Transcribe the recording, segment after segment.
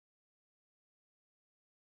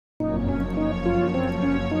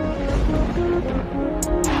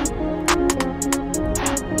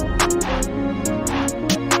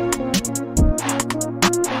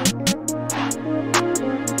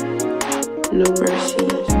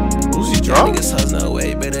Uzi drop? Niggas hoes no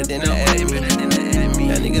way better than the enemy.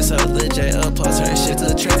 That niggas hoes legit up, post her shit to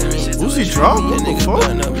the trap. Uzi drop? What the fuck?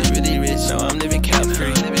 Up, really rich, so I'm living cap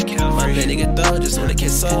free. My bad nigga throw, just wanna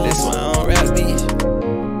kiss off. That's why I don't rap beef.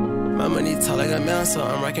 My money tall like a mouse, so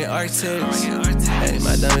I'm rocking architects. Hey,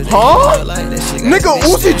 my diamonds, huh? like that shit. Nigga,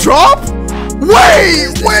 Uzi drop?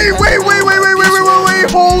 Wait,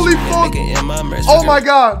 holy fuck. Oh my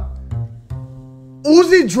god.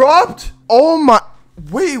 Uzi dropped? Oh my,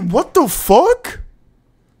 wait, what the fuck?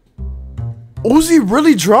 Uzi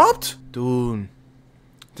really dropped? Dude,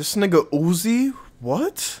 this nigga Uzi,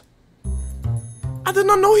 what? I did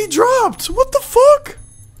not know he dropped. What the fuck?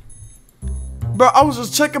 Bro, I was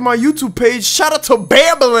just checking my YouTube page. Shout out to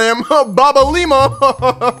BABYYYY.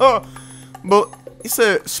 But he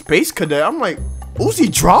said Space Cadet. I'm like, Uzi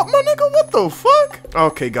dropped, my nigga? What the fuck?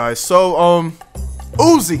 Okay, guys. So,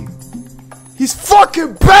 Uzi. He's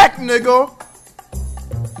fucking back, nigga.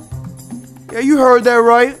 Yeah, you heard that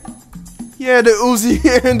right. Yeah, the Uzi,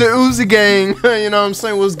 the Uzi gang. You know what I'm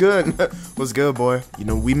saying? What's good? What's good, boy? You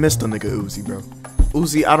know, we missed a nigga Uzi, bro.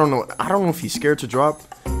 Uzi, I don't know if he's scared to drop.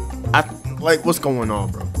 Like, what's going on,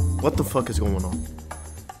 bro? What the fuck is going on?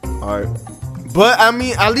 Alright. But, I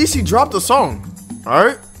mean, at least he dropped a song.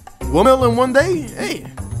 Alright? 1 million in 1 day? Hey,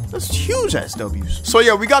 that's huge ass W's. So,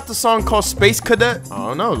 yeah, we got the song called Space Cadet. I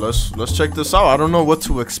don't know. Let's check this out. I don't know what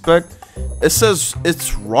to expect. It says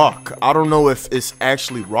it's rock. I don't know if it's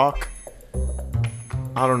actually rock.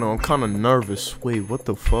 I don't know. I'm kind of nervous. Wait, what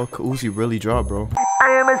the fuck? Uzi really dropped, bro. I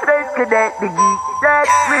am a space cadet, the geek that's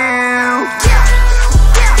real.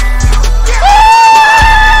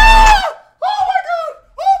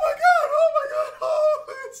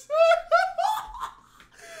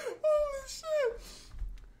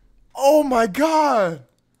 Oh my god!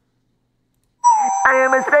 I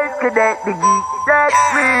am a space cadet, the geek that's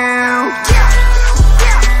real.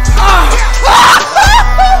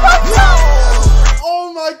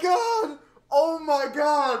 Oh my god! Oh my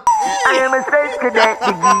god! I am a space cadet,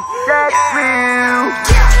 the geek that's real.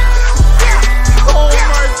 Oh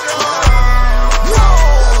my god!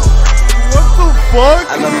 What the fuck?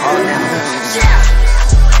 I love all that.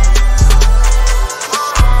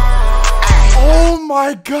 Oh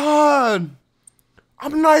my god!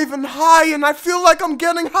 I'm not even high and I feel like I'm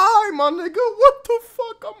getting high, my nigga. What the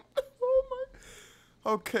fuck? Oh my.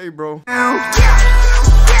 Okay, bro. Oh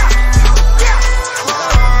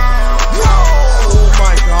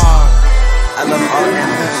my god. I love all that.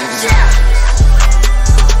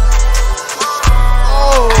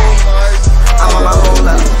 Oh my god. I'm on my roll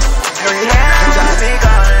up. Every hand I got big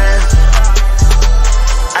guns.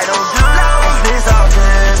 I don't do long this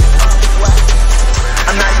often.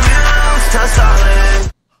 I'm not used to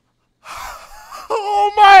solid.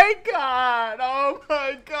 Oh my god. Oh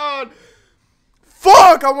my god.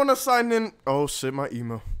 Fuck, I want to sign in. Oh shit, my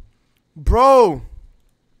email. Bro.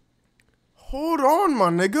 Hold on, my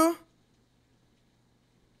nigga.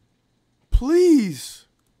 Please.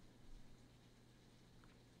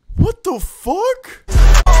 What the fuck?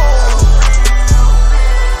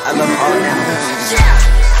 I love all that.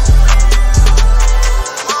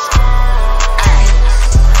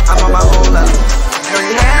 I'm on my roll up.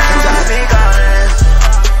 Every hand I got big guns.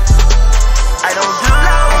 I don't do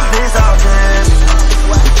long this often.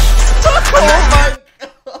 Oh my god.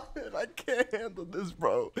 I can't handle this,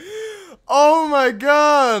 bro. Oh my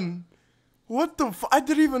god. What the f- I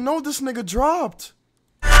didn't even know this nigga dropped.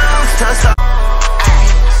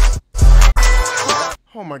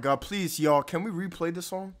 Oh my god, please, y'all, can we replay this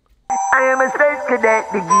song? I am a space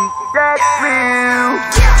cadet, the geek that's real.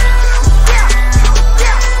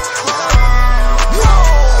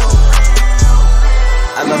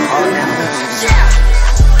 I love all that.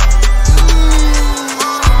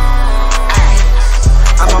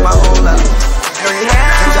 I'm on my roll up. Every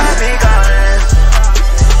hand I got big guns.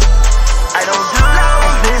 I don't do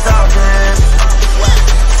long this often.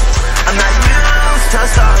 I'm not used to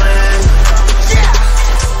solid.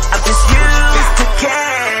 I'm just used to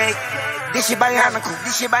cake. This shit bionicle,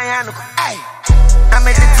 this shit bionicle. Ay, I'm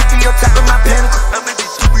at the tip of your top of my pinnacle. I'm at the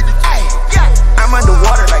tip of the ay, yeah. I'm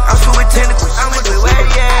underwater like I'm swimming tentacles. I'm with the way,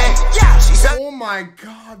 yeah. She's Oh my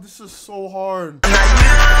god, this is so hard. I'm not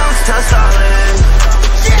used to solid.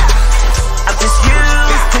 I'm just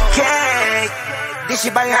used to cake. This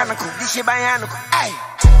shit bionicle, this shit bionicle. Ay,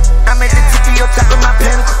 I'm at the tip of your top of my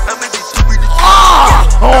pinnacle. I'm at the tip of the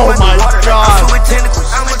Oh my god. I'm with tentacles.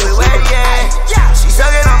 I'm with the way, yeah. She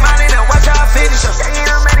sucking on my and watch how I finish her.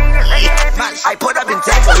 I put up in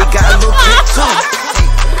tackle. We got a little kick too.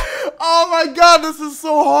 Oh my god, this is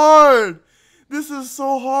so hard. This is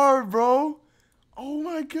so hard, bro. Oh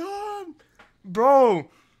my god. Bro,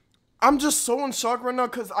 I'm just so in shock right now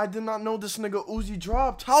because I did not know this nigga Uzi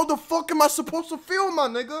dropped. How the fuck am I supposed to feel, my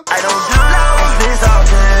nigga? I don't do this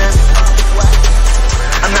often.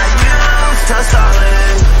 I'm not used to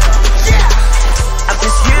solid. I'm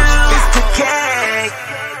just used to cake.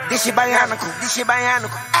 This shit bionicle, this shit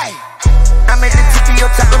bionicle. Ay. I'm at the tip of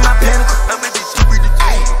your top of my pinnacle. I'm at the tip of the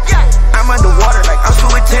I'm underwater like I'm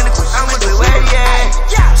still with tentacles. I'm with the way,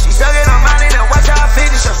 yeah. She sucking on money, now watch how I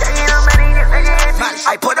finish her.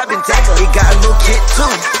 I put up in tackle, it got a little kick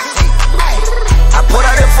too. I put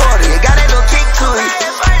out in 40, it got a little kick to it.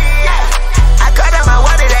 I cut out my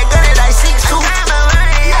water, that gun is like 6'2".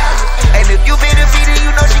 And if you been defeated,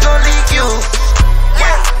 you know she gon' leak you.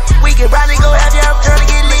 We can probably go have you, I'm trying to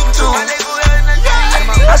get leaked too.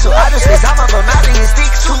 I'm so out of space, I'm up a mountain and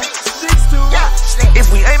sticks too.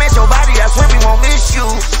 If we aim at your body, I swear we won't miss you.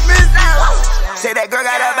 Say that girl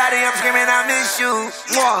got her body, I'm screaming, I miss you.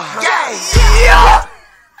 Yeah.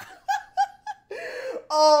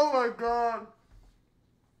 Oh my god.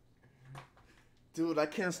 Dude, I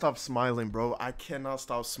can't stop smiling, bro. I cannot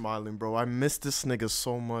stop smiling, bro. I miss this nigga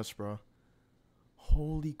so much, bro.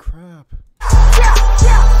 Holy crap.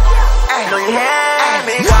 I know you had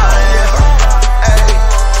me calling.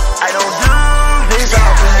 I don't do this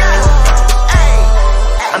often.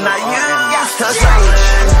 I'm not used to solid.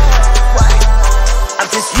 I'm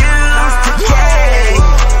just used to cake.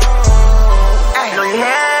 I know you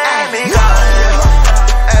had me calling.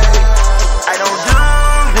 I don't do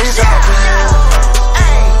this often.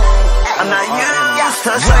 I'm not used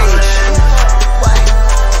to solid.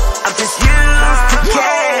 I'm just used to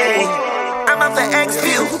cake. I'm up the X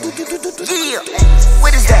pill. Yeah.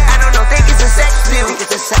 What is that? I don't know. Think it's a sex pill. Think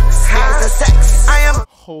it's a sex. It's a sex. I am.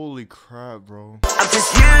 Holy crap, bro. I'm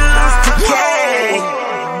just used to cake.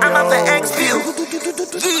 I'm up the X pill.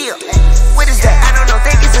 Yeah. What is that? I don't know.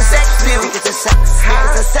 Think it's a sex pill. Think it's a sex.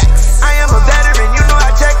 It's a sex. I am a veteran. You know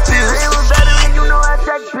I check pills. I am a veteran. You know I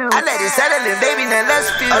check pills. I let it settle in, baby. Now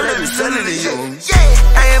let's feel. I let it settle in, you.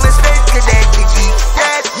 Yeah. I am a space cadet. The geek.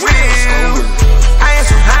 That's real. I am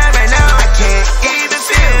so high right now. I can't even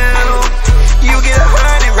feel. You get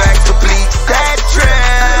 100 racks complete that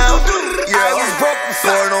trail. I was broke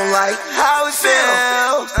before, don't like how it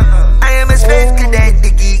feels. I am a space cadet, the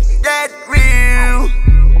geek, that real.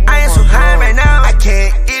 I am so high right now, I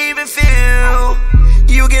can't even feel.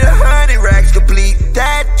 You get 100 racks complete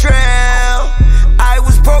that trail. I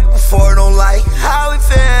was broke before, don't like how it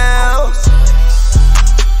feels.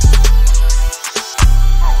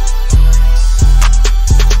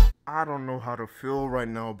 I don't know how to feel right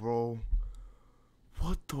now, bro.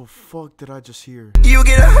 What the fuck did I just hear? You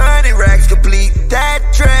get 100 racks complete that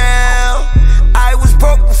trail. I was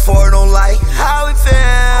broke before, don't like how it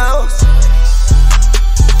feels.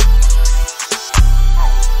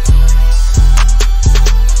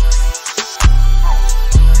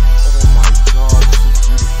 Oh my god, this is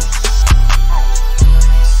beautiful.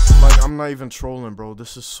 Like, I'm not even trolling, bro.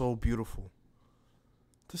 This is so beautiful.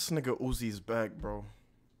 This nigga Uzi's back, bro.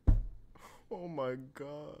 Oh my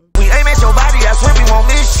god. We aim at your body, I swear we won't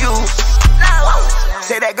miss you.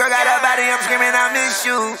 Say that girl got her body, I'm screaming, I miss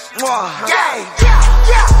you. Yeah.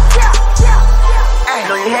 I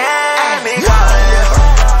know you had me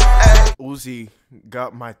calling. Uzi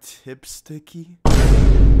got my tip sticky.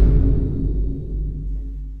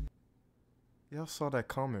 Y'all saw that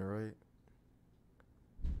comment, right?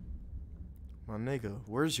 My nigga,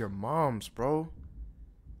 where's your mom's, bro?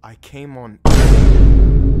 I came on.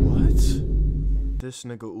 What? This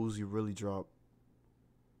nigga Uzi really dropped.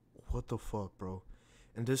 What the fuck, bro?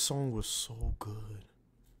 And this song was so good.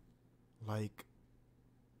 Like,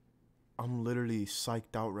 I'm literally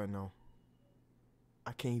psyched out right now.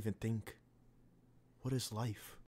 I can't even think. What is life?